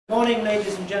Good morning,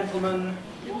 ladies and gentlemen.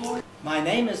 My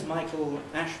name is Michael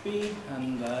Ashby,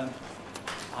 and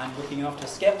I'm looking after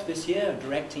SCEP this year,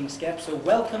 directing SCEP. So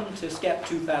welcome to SCEP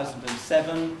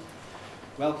 2007.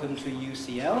 Welcome to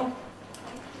UCL.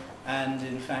 And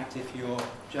in fact, if you're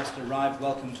just arrived,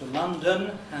 welcome to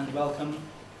London and welcome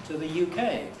to the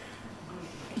UK.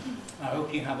 I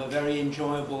hope you have a very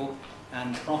enjoyable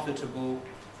and profitable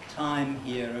time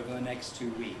here over the next 2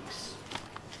 weeks.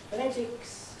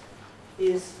 Phonetics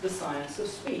is the science of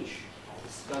speech,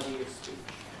 the study of speech.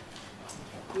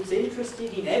 It's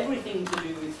interested in everything to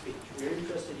do with speech. We're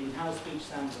interested in how speech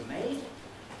sounds are made,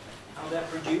 how they're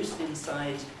produced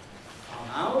inside our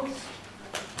mouths.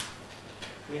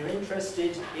 We're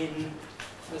interested in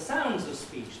the sounds of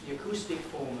speech, the acoustic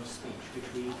form of speech,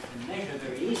 which we can measure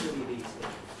very easily these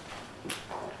days.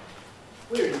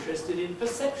 We're interested in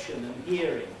perception and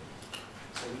hearing,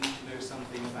 so we need to know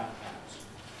something about that.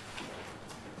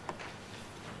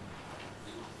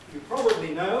 You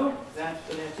probably know that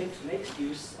phonetics makes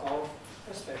use of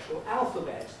a special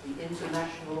alphabet, the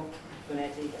International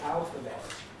Phonetic Alphabet.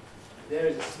 There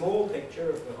is a small picture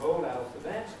of the whole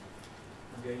alphabet.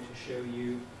 I'm going to show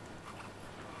you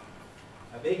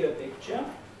a bigger picture.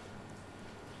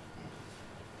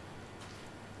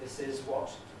 This is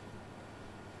what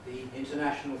the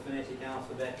International Phonetic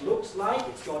Alphabet looks like.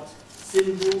 It's got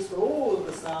symbols for all of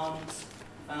the sounds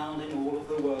found in all of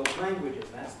the world's languages.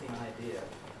 That's the idea.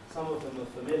 Some of them are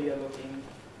familiar looking,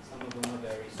 some of them are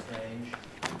very strange.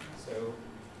 So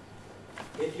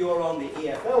if you're on the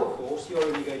EFL course, you're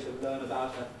only going to learn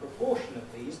about a proportion of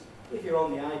these. If you're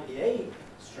on the IPA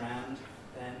strand,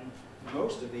 then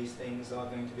most of these things are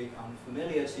going to become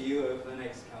familiar to you over the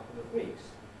next couple of weeks.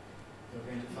 You're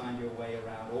going to find your way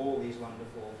around all these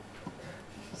wonderful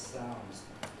sounds.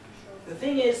 The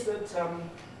thing is that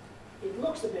it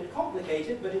looks a bit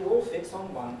complicated, but it all fits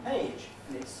on one page.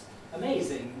 And it's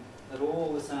amazing that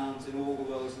all the sounds in all the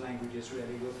world's languages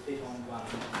really will fit on one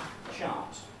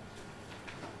chart.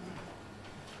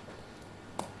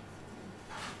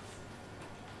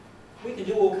 We can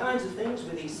do all kinds of things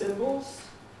with these symbols.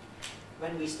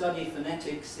 When we study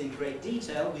phonetics in great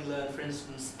detail, we learn, for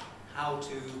instance, how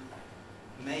to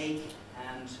make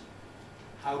and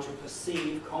how to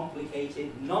perceive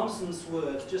complicated nonsense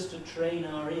words just to train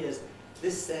our ears.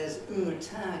 This says, un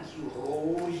teint qui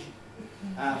rouge.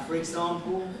 For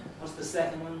example, what's the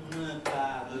second one?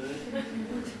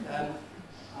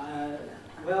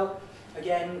 Well,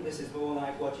 again, this is more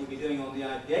like what you'll be doing on the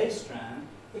IPA strand.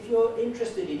 If you're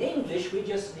interested in English, we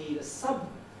just need a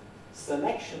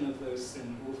sub-selection of those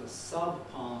symbols, a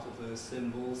sub-part of those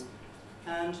symbols,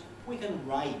 and we can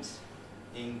write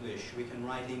English. We can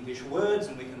write English words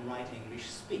and we can write English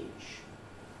speech.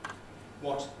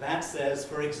 What that says,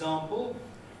 for example,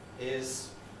 is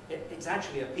it's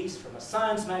actually a piece from a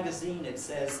science magazine. It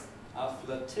says, a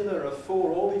flotilla of 4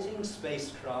 orbiting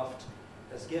spacecraft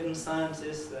has given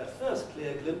scientists their first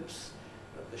clear glimpse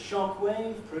of the shock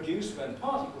wave produced when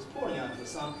particles pouring out of the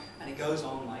sun, and it goes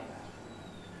on like that.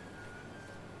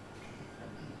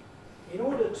 In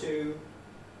order to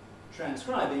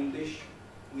transcribe English,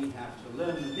 we have to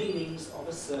learn the meanings of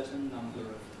a certain number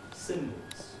of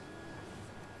symbols.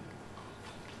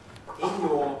 In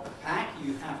your pack,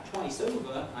 you have twice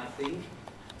over, I think,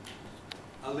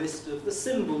 a list of the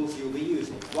symbols you'll be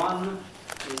using. One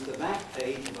is the back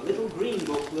page of a little green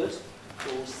booklet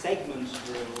called segment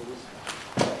drills.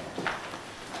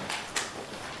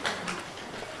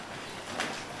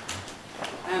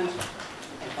 And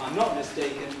if I'm not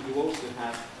mistaken, you also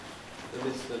have the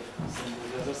list of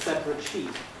symbols. There's a separate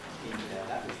sheet in there.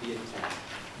 That was the intent.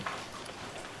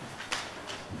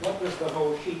 What does the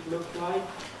whole sheet look like?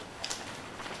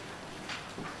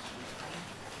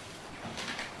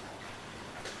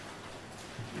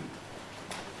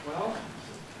 Well,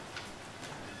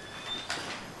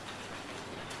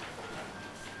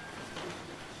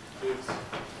 it's a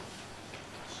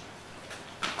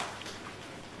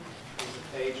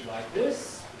page like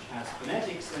this, which has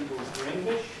phonetic symbols for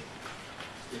English.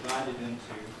 It's divided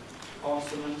into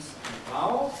consonants and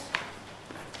vowels.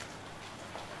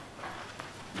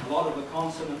 A lot of the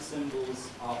consonant symbols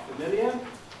are familiar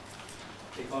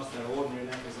because they're ordinary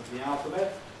letters of the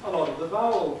alphabet. A lot of the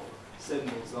vowel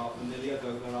symbols are familiar,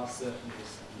 though there are certainly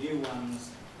some new ones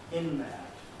in there.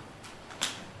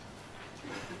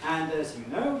 And as you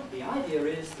know, the idea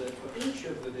is that for each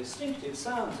of the distinctive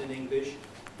sounds in English,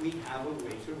 we have a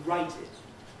way to write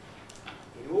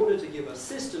it. In order to give a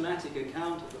systematic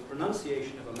account of the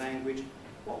pronunciation of a language,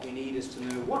 what we need is to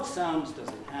know what sounds does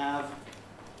it have,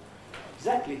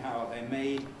 exactly how are they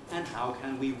made, and how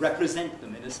can we represent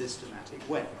them in a systematic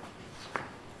way.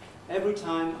 every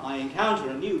time I encounter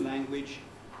a new language,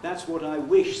 that's what I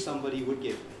wish somebody would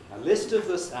give me, a list of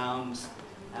the sounds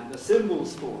and the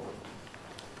symbols for them.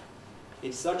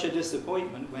 It's such a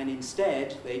disappointment when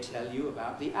instead they tell you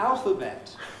about the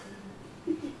alphabet.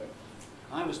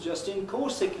 I was just in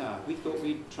Corsica. We thought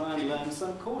we'd try and learn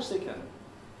some Corsican.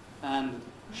 And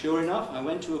sure enough, I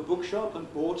went to a bookshop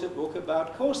and bought a book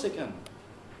about Corsican.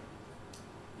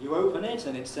 You open it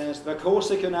and it says, the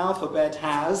Corsican alphabet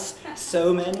has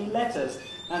so many letters.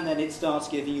 And then it starts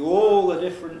giving you all the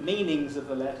different meanings of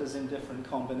the letters in different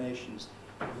combinations.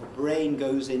 Your brain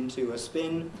goes into a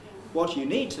spin. What you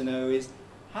need to know is,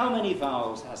 how many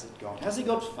vowels has it got? Has it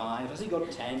got 5? Has it got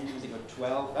 10? Has it got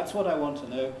 12? That's what I want to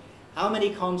know. How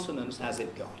many consonants has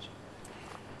it got?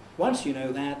 Once you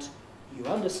know that, you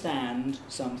understand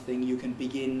something, you can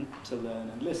begin to learn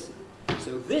and listen.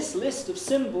 So this list of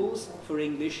symbols for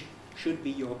English should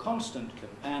be your constant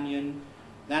companion.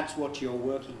 That's what you're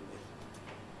working with.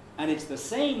 And it's the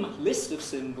same list of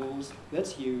symbols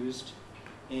that's used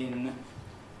in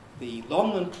the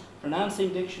Longman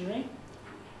Pronouncing Dictionary.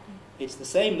 It's the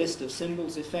same list of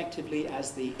symbols, effectively,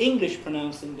 as the English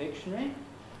Pronouncing Dictionary.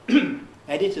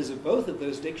 Editors of both of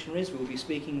those dictionaries will be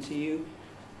speaking to you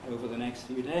over the next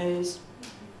few days.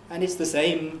 And it's the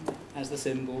same as the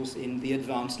symbols in the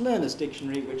Advanced Learners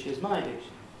Dictionary, which is my dictionary.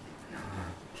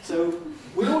 So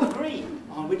we all agree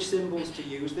on which symbols to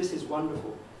use. This is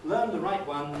wonderful. Learn the right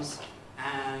ones,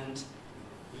 and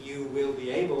you will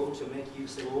be able to make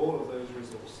use of all of those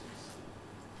resources.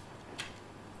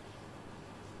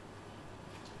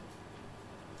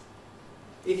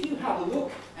 If you have a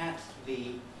look at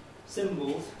the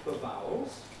symbols for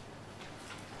vowels,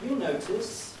 you'll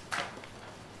notice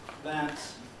that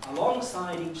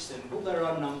alongside each symbol there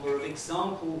are a number of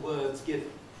example words given.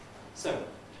 So,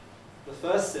 the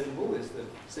first symbol is the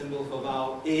symbol for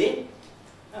vowel I,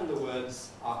 and the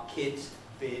words are kid,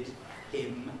 bid,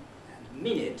 him, and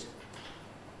minute.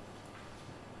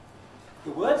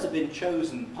 The words have been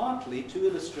chosen partly to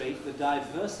illustrate the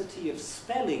diversity of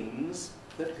spellings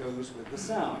that goes with the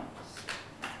sounds.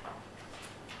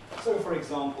 So, for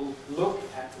example, look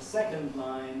at the second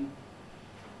line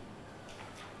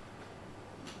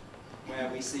where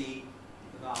we see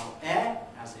the vowel E,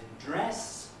 as in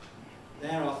dress.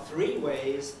 There are 3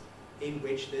 ways in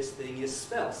which this thing is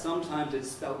spelled. Sometimes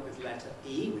it's spelled with letter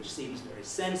E, which seems very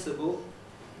sensible.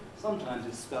 Sometimes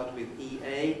it's spelled with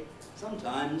EA.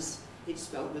 Sometimes it's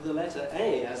spelled with the letter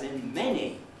A, as in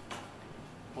many,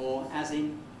 or as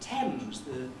in Thames,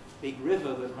 the big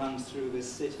river that runs through this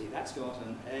city. That's got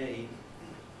an A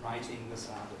writing the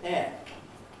sound of E.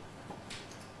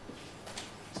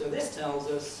 So this tells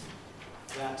us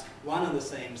that one and the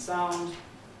same sound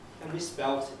can be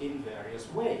spelt in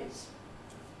various ways.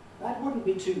 That wouldn't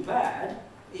be too bad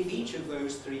if each of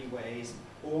those 3 ways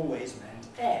always meant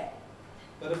E.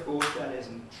 But of course that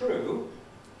isn't true,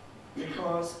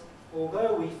 because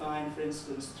although we find, for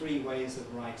instance, 3 ways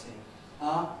of writing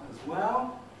as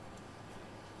well,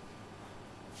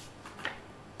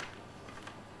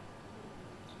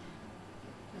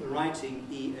 the writing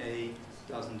EA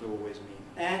doesn't always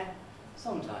mean E.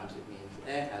 Sometimes it means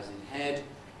E as in head,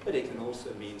 but it can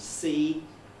also mean C,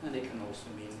 and it can also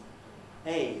mean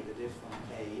A, the diff on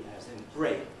A as in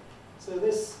break. So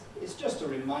this is just a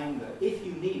reminder, if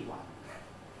you need one,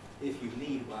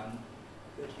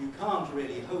 that you can't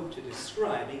really hope to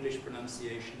describe English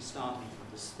pronunciation starting from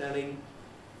the spelling.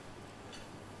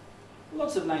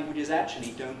 Lots of languages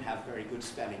actually don't have very good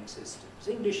spelling systems.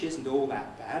 English isn't all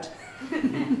that bad.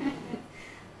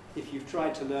 If you've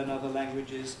tried to learn other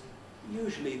languages,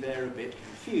 usually they're a bit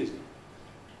confusing.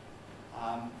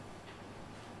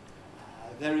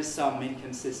 There is some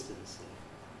inconsistency.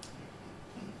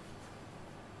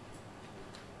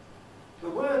 The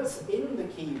words in the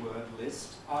keyword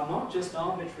list are not just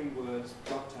arbitrary words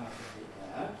plucked out of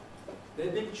the air.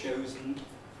 They've been chosen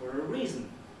for a reason.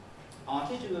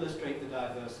 Partly to illustrate the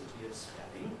diversity of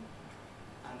spelling,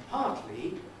 and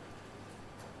partly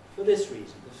for this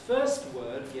reason. The first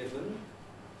word given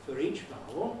for each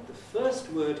vowel, the first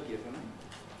word given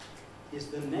is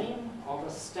the name of a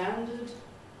standard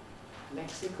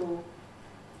lexical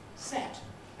set,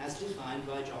 as defined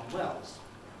by John Wells.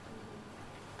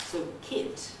 So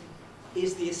kit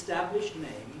is the established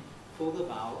name for the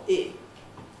vowel I.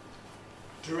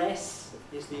 Dress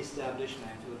is the established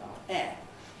name for the vowel E.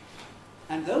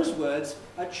 And those words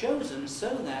are chosen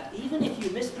so that even if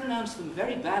you mispronounce them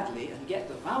very badly and get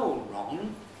the vowel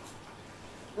wrong,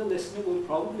 the listener will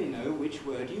probably know which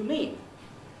word you mean.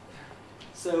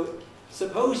 So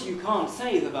suppose you can't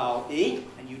say the vowel I,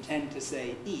 and you tend to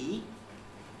say E.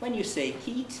 When you say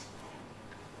heat,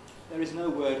 There is no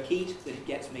word Keat that it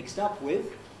gets mixed up with,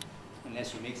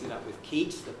 unless you mix it up with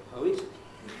Keats, the poet.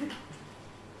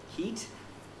 Keat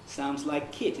sounds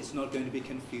like kit. It's not going to be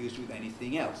confused with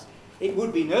anything else. It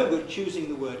would be no good choosing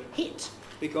the word hit,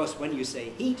 because when you say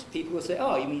heat, people will say,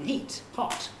 oh, you mean heat,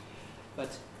 hot.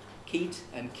 But Keat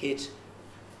and kit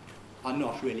are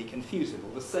not really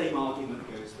confusable. The same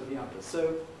argument goes for the others.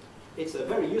 So it's a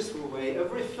very useful way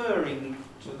of referring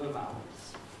to the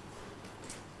vowels.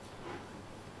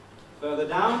 Further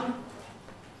down,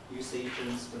 you see, for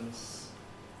instance,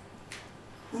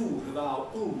 oo, the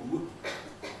vowel oo.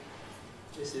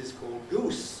 This is called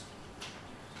goose.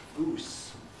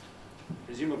 Goose.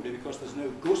 Presumably because there's no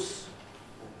gus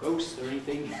or ghost or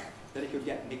anything that it could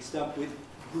get mixed up with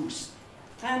goose.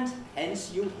 And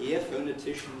hence you hear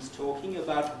phoneticians talking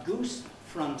about goose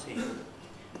fronting.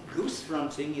 Goose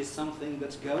fronting is something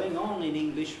that's going on in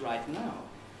English right now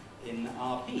in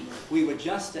RP. We were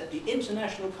just at the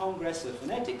International Congress of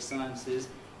Phonetic Sciences,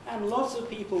 and lots of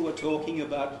people were talking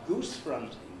about goose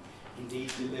fronting,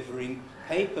 indeed delivering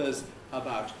papers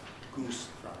about goose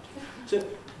fronting. So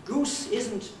goose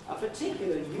isn't a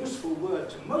particularly useful word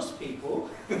to most people.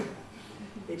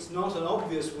 It's not an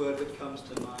obvious word that comes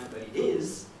to mind, but it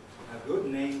is a good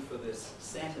name for this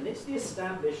set, and it's the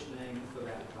established name for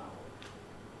that vowel.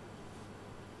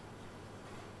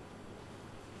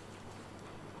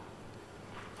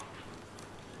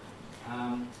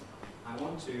 I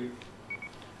want to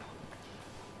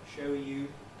show you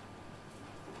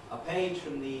a page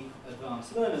from the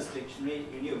Advanced Learners Dictionary.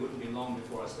 You knew it wouldn't be long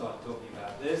before I started talking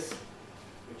about this,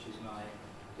 which is my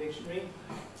dictionary.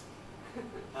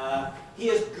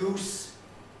 Here's goose.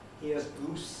 Here's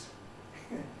goose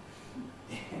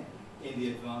in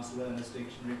the Advanced Learners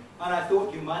Dictionary. And I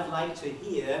thought you might like to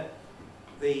hear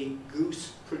the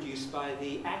goose produced by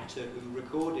the actor who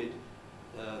recorded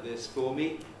this for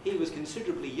me. He was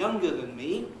considerably younger than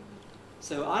me,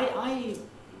 so I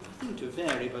think to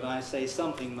vary, but I say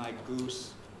something like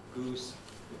goose, goose,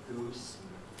 goose.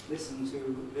 Listen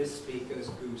to this speaker's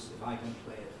goose, if I can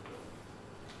play it.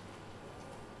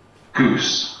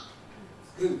 Goose.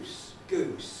 Goose,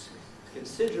 goose.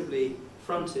 Considerably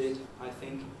fronted, I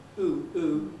think. Ooh,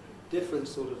 ooh. Different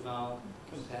sort of vowel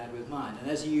compared with mine. And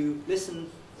as you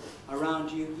listen around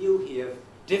you, you'll hear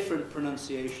different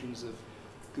pronunciations of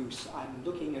goose. I'm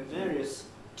looking at various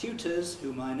tutors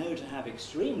whom I know to have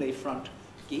extremely front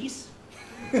geese.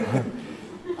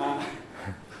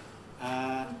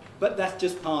 But that's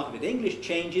just part of it. English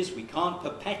changes. We can't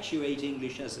perpetuate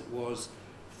English as it was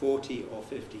 40 or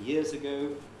 50 years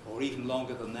ago, or even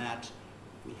longer than that.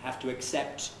 We have to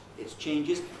accept its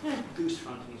changes, and goose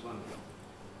fronting is one of them.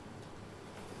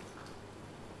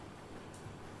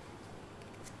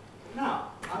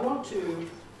 Now, I want to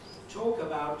talk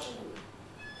about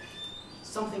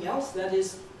something else, that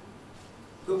is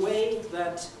the way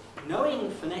that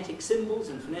knowing phonetic symbols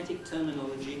and phonetic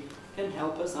terminology can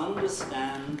help us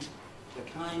understand the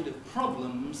kind of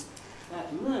problems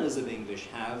that learners of English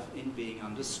have in being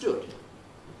understood.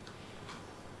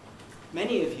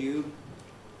 Many of you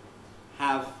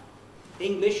have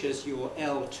English as your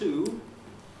L2,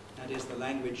 that is the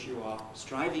language you are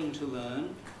striving to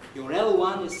learn. Your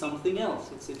L1 is something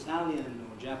else. It's Italian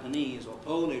or Japanese or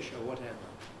Polish or whatever.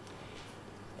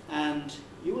 And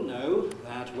you'll know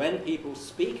that when people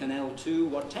speak an L2,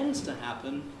 what tends to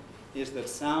happen is that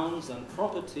sounds and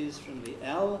properties from the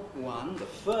L1, the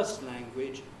first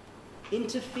language,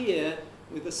 interfere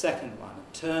with the second one,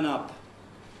 turn up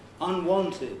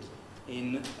unwanted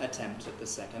in attempts at the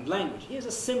second language. Here's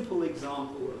a simple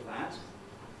example of that.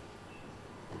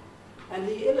 And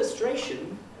the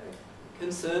illustration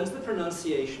concerns the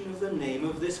pronunciation of the name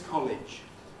of this college.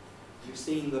 You've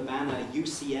seen the banner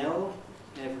UCL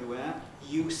everywhere.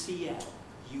 UCL,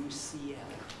 UCL,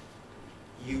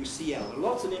 UCL. There are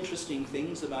lots of interesting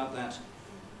things about that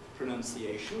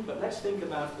pronunciation, but let's think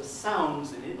about the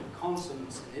sounds in it, the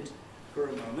consonants in it, for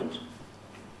a moment.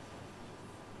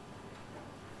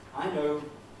 I know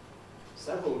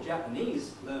several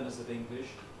Japanese learners of English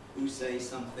who say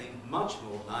something much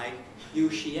more like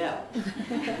UCL.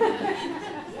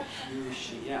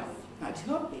 UCL. That's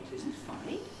not, it isn't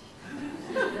funny.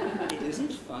 It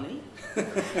isn't funny.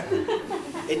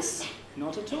 It's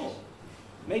not at all.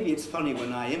 Maybe it's funny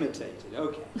when I imitate it,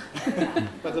 okay.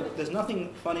 But there's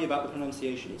nothing funny about the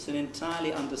pronunciation. It's an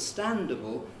entirely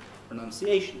understandable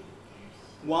pronunciation.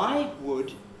 Why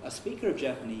would a speaker of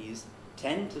Japanese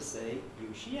tend to say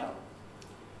UCL?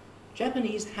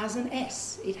 Japanese has an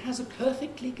S. It has a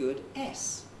perfectly good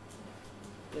S.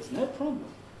 There's no problem.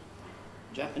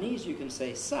 Japanese, you can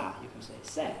say sa, you can say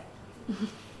se.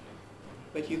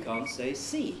 But you can't say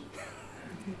si.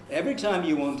 Every time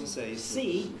you want to say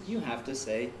C, you have to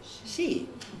say she.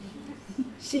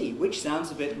 She, which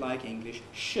sounds a bit like English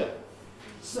sh.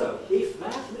 So, if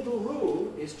that little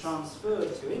rule is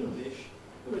transferred to English,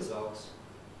 the result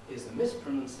is a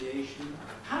mispronunciation,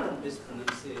 apparent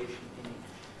mispronunciation in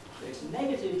English. So it's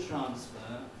negative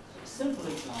transfer, a simple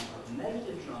example of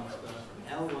negative transfer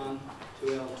from L1 to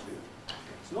L2.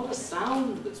 It's not a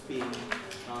sound that's being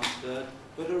transferred,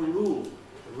 but a rule.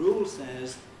 The rule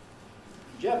says,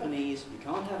 in Japanese, you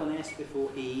can't have an S before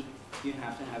E, you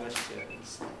have to have a sh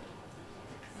instead.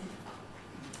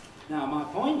 Now, my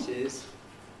point is,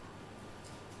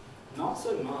 not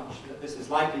so much that this is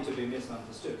likely to be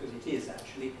misunderstood, because it is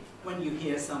actually. When you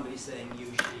hear somebody saying you,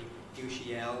 she, you,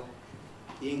 she, el,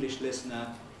 the English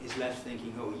listener is left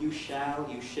thinking, oh, you shall,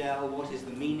 what is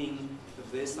the meaning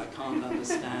of this? I can't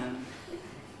understand.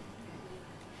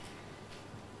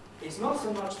 It's not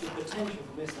so much the potential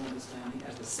for misunderstanding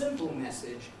as the simple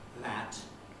message that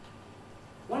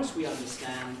once we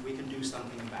understand, we can do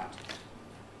something about it.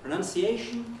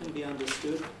 Pronunciation can be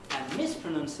understood, and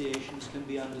mispronunciations can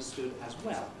be understood as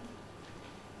well.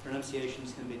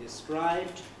 Pronunciations can be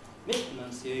described,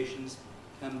 mispronunciations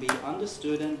can be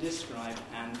understood and described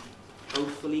and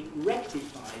hopefully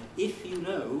rectified if you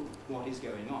know what is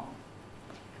going on.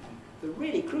 The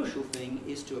really crucial thing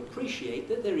is to appreciate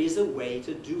that there is a way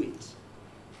to do it.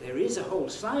 There is a whole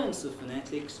science of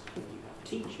phonetics. You have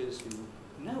teachers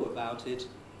who know about it.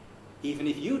 Even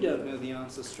if you don't know the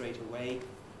answer straight away,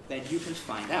 then you can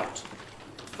find out.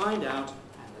 Find out,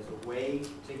 and there's a way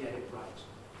to get it right.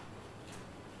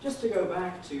 Just to go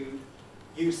back to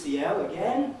UCL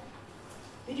again,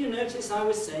 did you notice I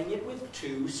was saying it with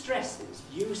two stresses?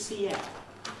 UCL,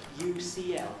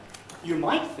 UCL. You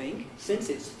might think, since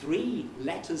it's 3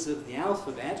 letters of the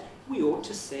alphabet, we ought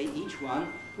to say each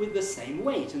one with the same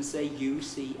weight and say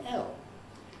UCL.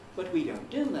 But we don't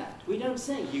do that. We don't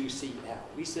say UCL.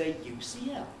 We say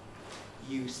UCL.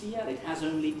 UCL. It has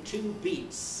only 2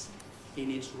 beats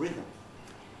in its rhythm.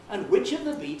 And which of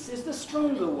the beats is the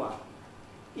stronger one?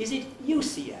 Is it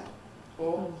UCL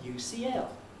or UCL?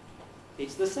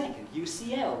 It's the second,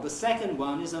 UCL. The second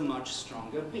one is a much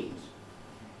stronger beat.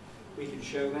 We can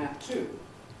show that too.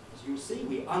 As you'll see,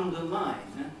 we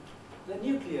underline the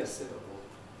nuclear syllable.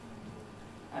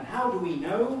 And how do we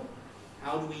know?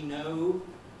 How do we know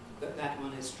that that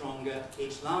one is stronger?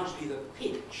 It's largely the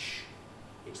pitch.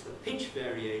 It's the pitch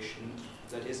variation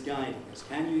that is guiding us.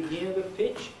 Can you hear the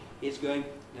pitch? It's going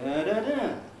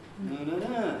da-da-da,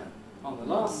 da-da-da. On the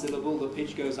last syllable, the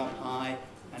pitch goes up high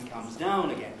and comes down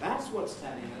again. That's what's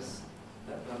telling us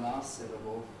that the last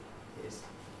syllable is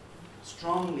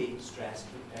strongly stressed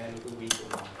compared with the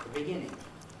weaker one at the beginning.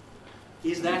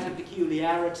 Is that a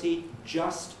peculiarity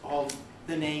just of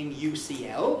the name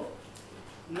UCL?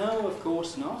 No, of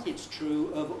course not. It's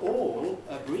true of all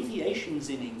abbreviations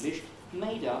in English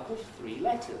made up of 3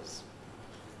 letters.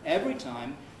 Every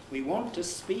time we want to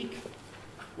speak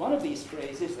one of these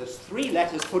phrases, there's 3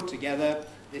 letters put together,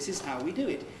 this is how we do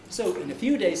it. So in a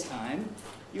few days' time,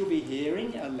 you'll be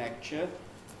hearing a lecture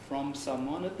from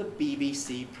someone at the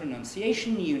BBC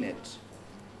pronunciation unit.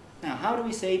 Now, how do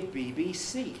we say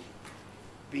BBC?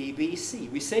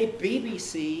 BBC. We say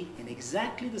BBC in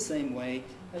exactly the same way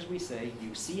as we say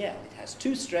UCL. It has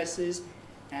 2 stresses,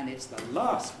 and it's the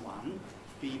last one,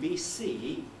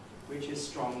 BBC, which is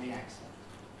strongly accented.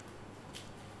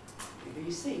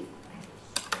 BBC.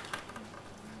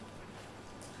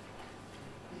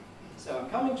 So I'm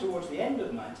coming towards the end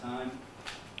of my time,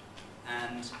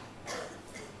 and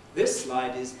this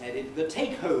slide is headed the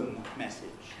take-home message.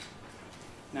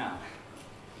 Now,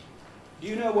 do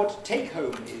you know what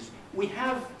take-home is? We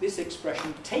have this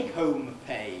expression, take-home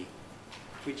pay,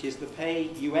 which is the pay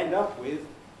you end up with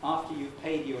after you've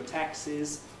paid your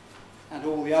taxes and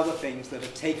all the other things that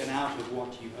are taken out of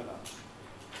what you have earned.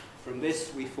 From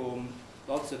this, we form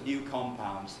lots of new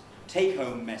compounds.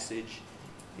 Take-home message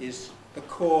is the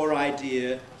core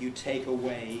idea you take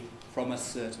away from a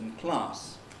certain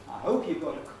class. I hope you've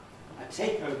got a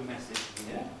take-home message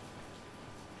here.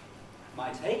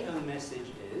 My take-home message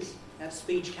is that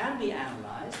speech can be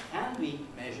analyzed, can be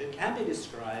measured, can be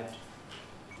described,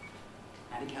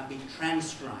 and it can be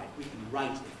transcribed. We can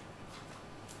write it.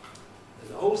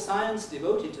 There's a whole science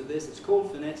devoted to this. It's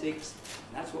called phonetics,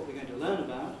 and that's what we're going to learn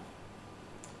about.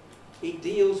 It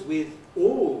deals with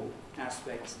all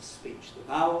aspects of speech, the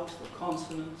vowels, the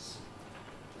consonants,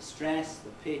 the stress, the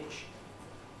pitch.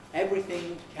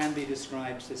 Everything can be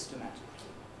described systematically.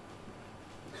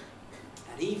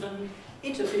 And even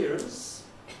interference,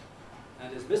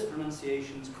 that is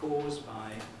mispronunciations caused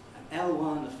by an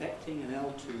L1 affecting an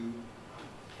L2,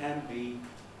 can be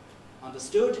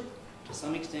understood, To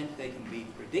some extent they can be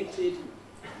predicted,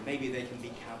 maybe they can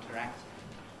be counteracted.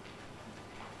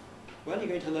 Well, you're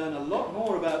going to learn a lot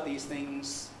more about these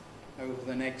things over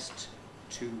the next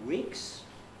 2 weeks.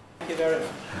 Thank you very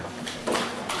much.